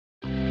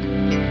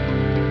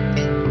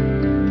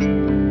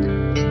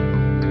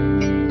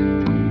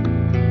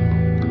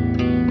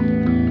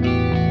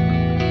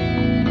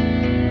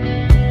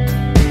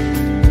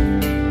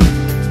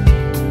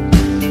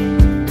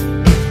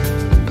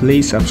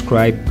Please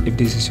subscribe if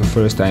this is your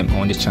first time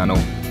on the channel,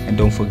 and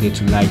don't forget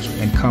to like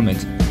and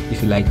comment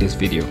if you like this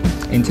video.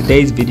 In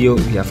today's video,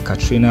 we have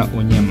Katrina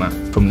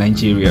from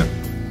Nigeria.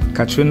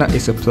 Katrina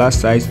is a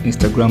plus-size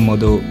Instagram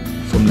model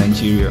from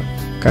Nigeria.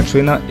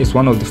 Katrina is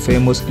one of the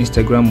famous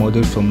Instagram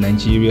models from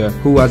Nigeria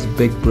who has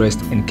big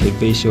breasts and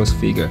curvaceous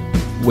figure.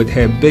 With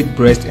her big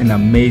breast and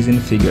amazing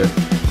figure,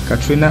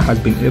 Katrina has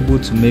been able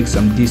to make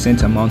some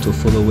decent amount of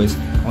followers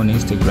on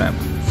Instagram.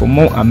 For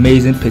more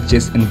amazing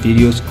pictures and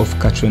videos of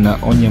Katrina,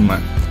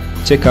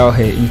 check out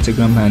her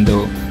Instagram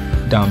handle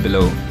down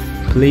below.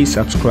 Please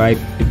subscribe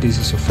if this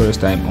is your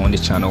first time on the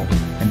channel,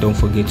 and don't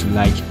forget to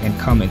like and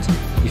comment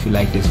if you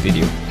like this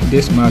video.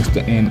 This marks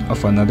the end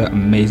of another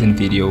amazing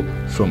video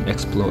from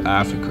Explore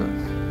Africa.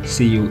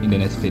 See you in the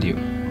next video.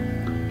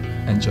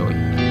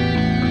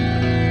 Enjoy.